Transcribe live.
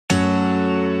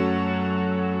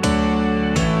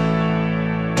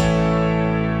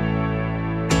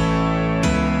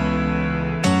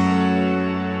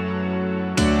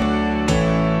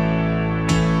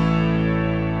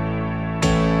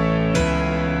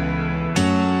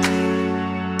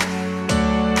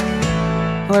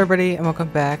Hello everybody and welcome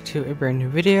back to a brand new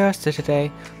video. So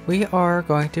today we are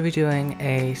going to be doing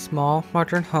a small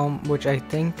modern home, which I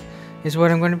think is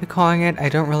what I'm going to be calling it. I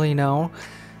don't really know.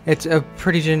 It's a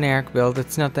pretty generic build.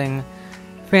 It's nothing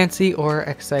fancy or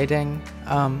exciting.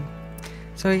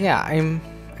 So yeah,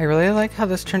 I really like how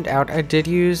this turned out. I did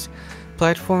use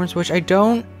platforms, which I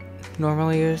don't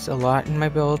normally use a lot in my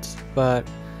builds,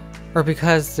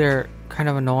 because they're kind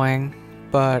of annoying,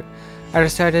 but I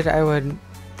decided I would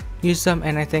use them,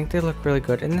 and I think they look really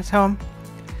good in this home.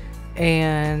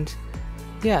 And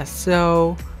yeah,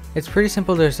 so it's pretty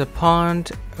simple. There's a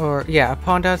pond, a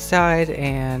pond outside,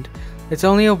 and it's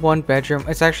only a 1-bedroom.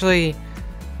 It's actually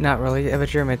not really a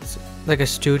bedroom, it's like a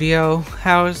studio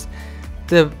house.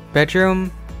 The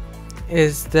bedroom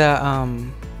is the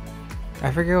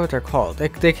I forget what they're called.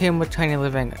 They came with tiny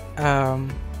living.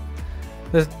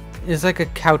 It's like a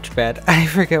couch bed. I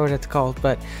forget what it's called,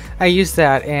 but I used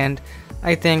that and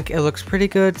I think it looks pretty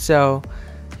good. So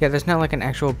yeah, there's not like an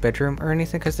actual bedroom or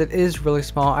anything because it is really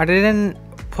small. I didn't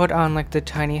put on like the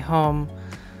tiny home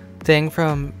thing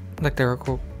from like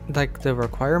the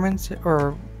requirements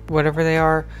or whatever they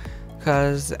are,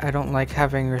 because I don't like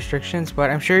having restrictions. But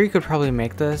I'm sure you could probably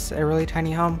make this a really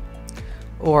tiny home,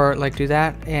 or like do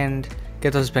that and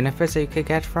get those benefits that you could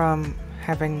get from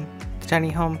having the tiny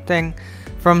home thing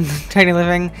from tiny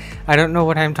living. I don't know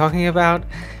what I'm talking about.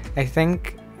 I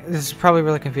think this is probably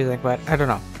really confusing, but I don't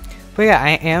know. But yeah,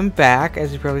 I am back.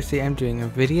 As you probably see, I'm doing a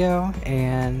video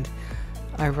and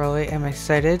I really am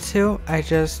excited to. I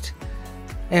just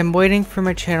am waiting for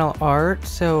my channel art,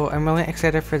 so I'm really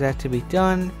excited for that to be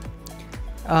done.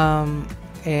 And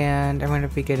I'm going to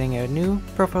be getting a new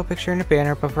profile picture and a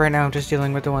banner, but for right now I'm just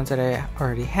dealing with the ones that I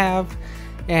already have.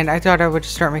 And I thought I would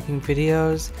just start making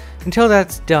videos until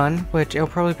that's done, which it'll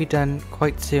probably be done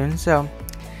quite soon. So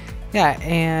yeah,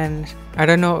 and I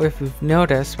don't know if you've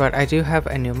noticed, but I do have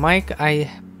a new mic.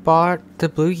 I bought the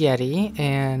Blue Yeti,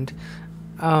 and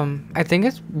I think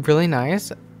it's really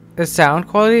nice. The sound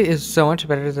quality is so much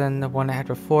better than the one I had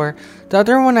before. The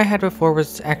other one I had before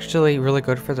was actually really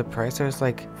good for the price. It was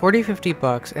like 40-50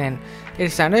 bucks, and it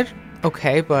sounded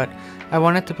okay, but I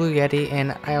wanted the Blue Yeti,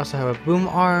 and I also have a boom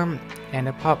arm and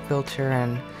a pop filter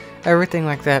and everything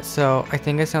like that, so I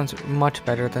think it sounds much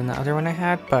better than the other one I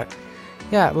had. But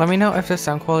yeah, let me know if the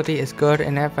sound quality is good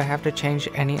and if I have to change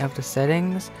any of the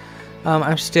settings.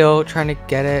 I'm still trying to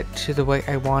get it to the way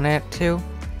I want it to,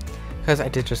 because I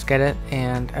did just get it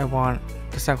and I want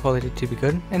the sound quality to be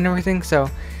good and everything. So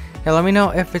yeah, let me know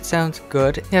if it sounds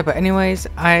good. Yeah, but anyways,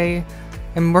 I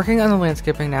am working on the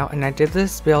landscaping now, and I did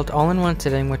this build all in one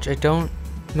sitting, which I don't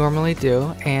normally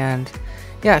do. And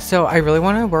yeah, so I really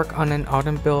want to work on an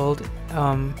autumn build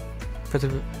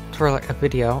for like a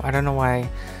video. I don't know why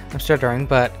I'm stuttering,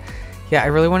 but yeah, I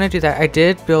really want to do that. I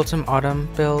did build some autumn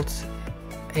builds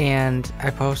and I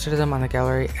posted them on the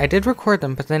gallery. I did record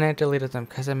them, but then I deleted them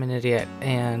because I'm an idiot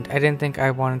and I didn't think I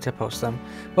wanted to post them.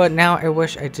 But now I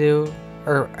wish I do,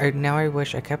 now I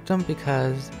wish I kept them,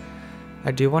 because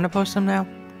I do want to post them now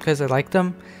because I like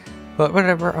them. But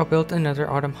whatever, I'll build another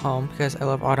autumn home because I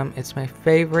love autumn. It's my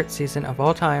favorite season of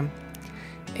all time,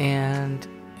 and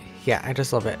yeah, I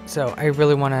just love it. So I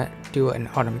really want to do an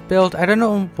autumn build. I don't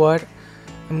know what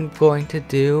I'm going to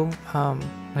do,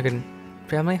 like a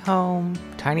family home,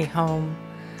 tiny home.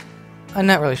 I'm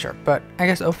not really sure, but I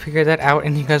guess I'll figure that out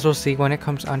and you guys will see when it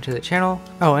comes onto the channel.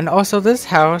 Oh, and also this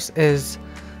house is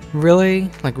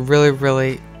really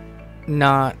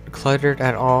not cluttered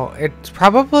at all. It's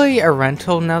probably a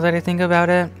rental now that I think about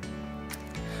it.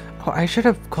 Oh, I should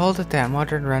have called it that,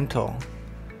 modern rental.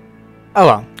 Oh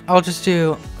well, I'll just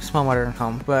do small modern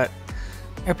home, but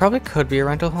it probably could be a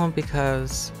rental home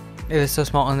because it is so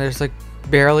small and there's like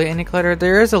barely any clutter.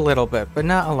 There is a little bit, but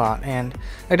not a lot, and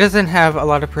it doesn't have a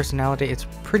lot of personality. It's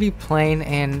pretty plain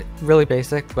and really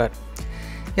basic. But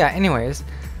yeah, anyways,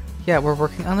 yeah, we're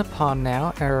working on the pond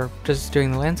now, or just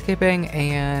doing the landscaping,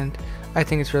 and I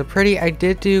think it's really pretty. I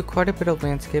did do quite a bit of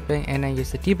landscaping, and I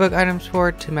used the debug items for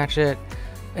it to match it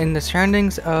in the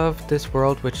surroundings of this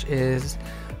world, which is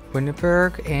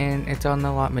Windenburg, and it's on the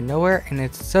allotment nowhere, and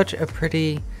it's such a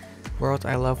pretty world.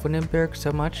 I love Windenburg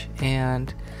so much,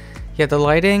 and yeah, the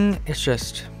lighting is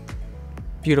just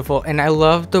beautiful, and I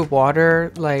love the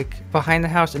water like behind the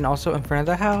house and also in front of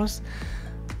the house.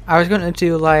 I was going to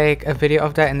do like a video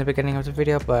of that in the beginning of the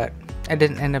video, but I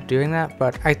didn't end up doing that.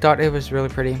 But I thought it was really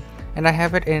pretty, and I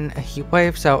have it in a heat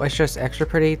wave, so it's just extra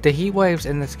pretty. The heat waves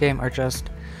in this game are just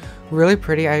really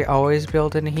pretty. I always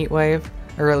build in a heat wave,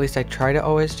 or at least I try to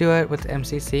always do it with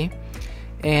MCC,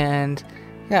 and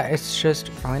yeah, it's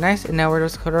just really nice. And now we're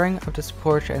just cluttering up this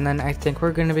porch, and then I think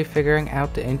we're going to be figuring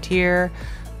out the interior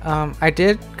I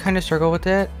did kind of struggle with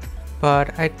it,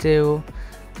 but I do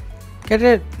get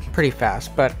it pretty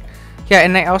fast. But yeah,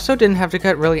 and I also didn't have to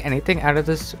cut really anything out of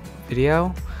this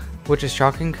video, which is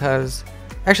shocking because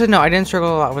actually no, I didn't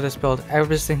struggle a lot with this build. I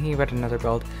was thinking about another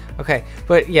build. Okay,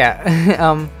 but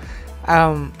yeah,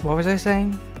 what was I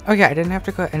saying? Oh yeah, I didn't have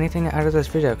to cut anything out of this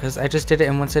video because I just did it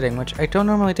in one sitting, which I don't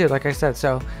normally do, like I said.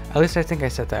 So at least I think I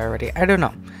said that already. I don't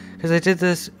know, because I did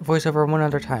this voiceover one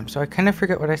other time, so I kind of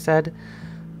forget what I said.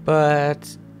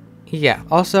 But yeah,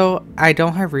 also I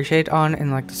don't have Reshade on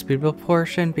in like the speed build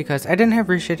portion because I didn't have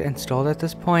Reshade installed at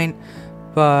this point.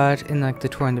 But in like the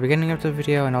tour in the beginning of the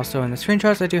video and also in the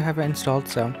screenshots, I do have it installed.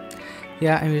 So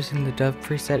yeah, I'm using the Dove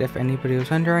preset if anybody was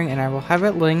wondering, and I will have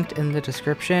it linked in the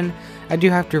description. I do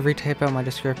have to retype out my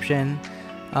description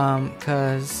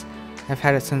because I've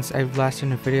had it since I've last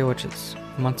seen a video, which is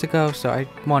months ago, so I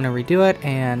want to redo it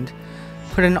and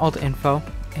put in all the info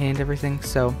and everything.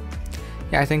 So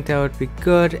yeah, I think that would be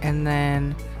good. And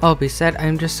then all be said,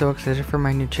 I'm just so excited for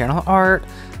my new channel art.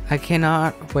 I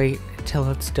cannot wait till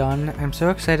it's done. I'm so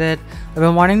excited. I've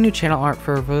been wanting new channel art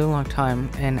for a really long time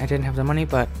and I didn't have the money,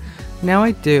 but now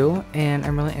I do, and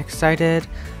I'm really excited.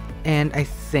 And I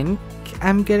think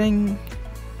I'm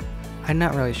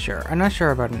not really sure. I'm not sure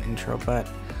about an intro, but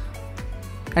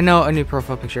I know a new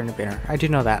profile picture and a banner. I do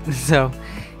know that. So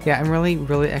yeah, I'm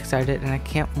really excited and I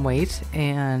can't wait.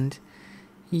 And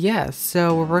yeah,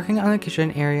 so we're working on the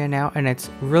kitchen area now, and it's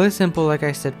really simple like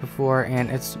I said before, and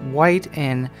it's white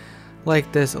and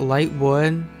like this light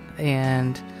wood,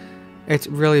 and it's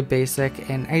really basic,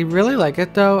 and I really like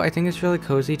it though. I think it's really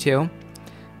cozy too.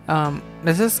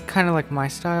 This is kind of like my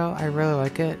style. I really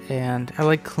like it, and I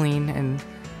like clean and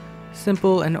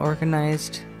simple and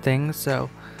organized things, so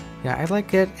yeah, I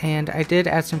like it. And I did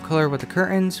add some color with the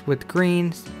curtains with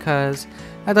greens because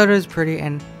I thought it was pretty,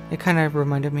 and it kind of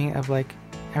reminded me of like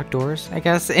outdoors, I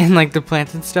guess, and like the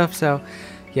plants and stuff. So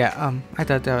yeah, I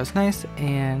thought that was nice.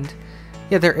 And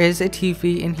yeah, there is a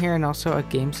TV in here and also a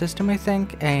game system, I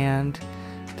think, and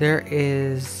there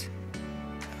is,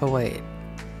 oh wait,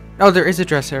 oh, there is a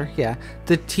dresser. Yeah,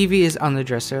 the TV is on the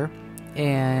dresser,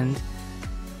 and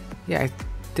yeah, I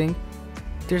think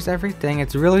there's everything.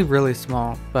 It's really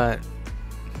small, but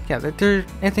yeah,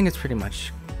 I think it's pretty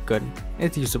much good.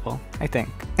 It's usable, I think.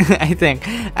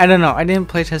 I don't know, I didn't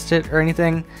play test it or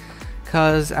anything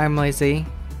because I'm lazy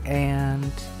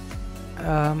and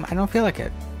I don't feel like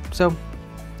it. So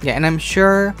yeah, and I'm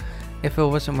sure if it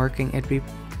wasn't working, it'd be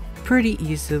pretty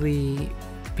easily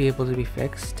be able to be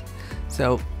fixed.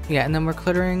 So yeah, and then we're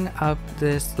cluttering up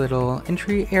this little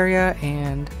entry area,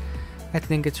 and I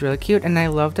think it's really cute. And I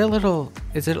love that little,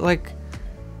 is it like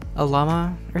a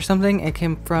llama or something? It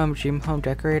came from Dream Home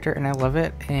Decorator, and I love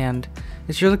it, and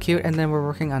it's really cute. And then we're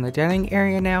working on the dining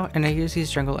area now, and I use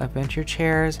these Jungle Adventure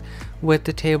chairs with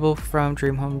the table from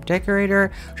Dream Home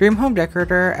Decorator. Dream Home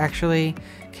Decorator actually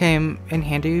came in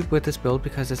handy with this build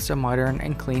because it's so modern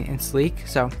and clean and sleek,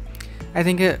 so I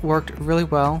think it worked really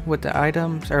well with the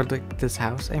items, or like this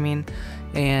house, I mean.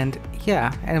 And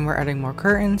yeah, and we're adding more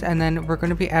curtains, and then we're going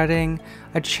to be adding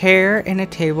a chair and a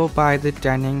table by the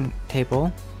dining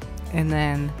table, and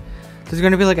then there's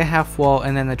going to be like a half wall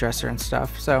and then the dresser and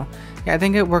stuff. So yeah, I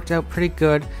think it worked out pretty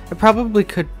good. It probably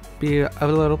could be a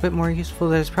little bit more useful.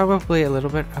 There's probably a little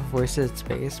bit of wasted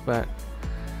space, but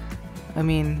I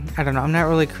mean, I don't know, I'm not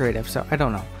really creative, so I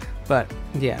don't know. But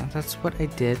yeah, that's what I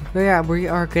did. But yeah, we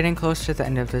are getting close to the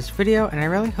end of this video, and I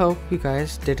really hope you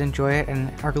guys did enjoy it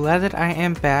and are glad that I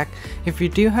am back. If you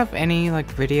do have any like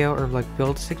video or like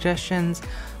build suggestions,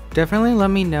 definitely let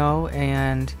me know,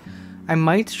 and I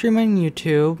might stream on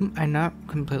YouTube. I'm not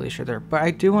completely sure there, but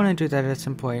I do want to do that at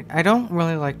some point. I don't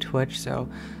really like Twitch, so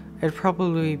it'd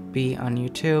probably be on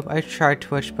YouTube. I tried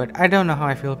Twitch, but I don't know how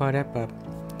I feel about it. But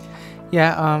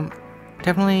yeah,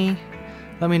 definitely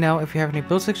let me know if you have any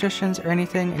build suggestions or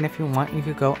anything, and if you want, you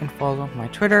could go and follow my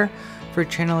Twitter for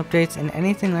channel updates and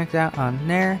anything like that on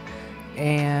there.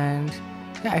 And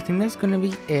yeah, I think that's going to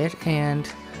be it,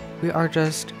 and we are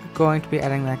just going to be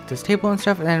adding like this table and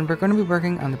stuff, and then we're going to be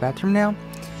working on the bathroom now.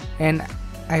 And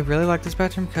I really like this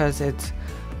bathroom because it's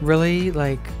really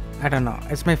like, I don't know,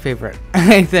 it's my favorite.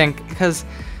 I think because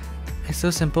it's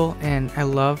so simple, and I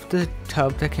love the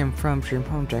tub that came from Dream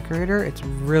Home Decorator. It's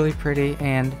really pretty,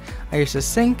 and I used a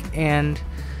sink, and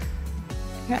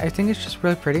yeah, I think it's just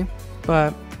really pretty.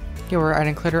 But yeah, we're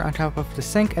adding glitter on top of the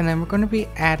sink, and then we're going to be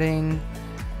adding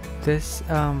this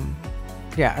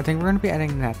yeah, I think we're going to be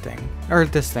adding that thing, or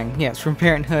this thing, yes, from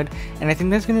Parenthood. And I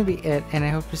think that's going to be it, and I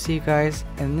hope to see you guys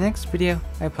in the next video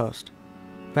I post.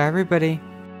 Bye everybody.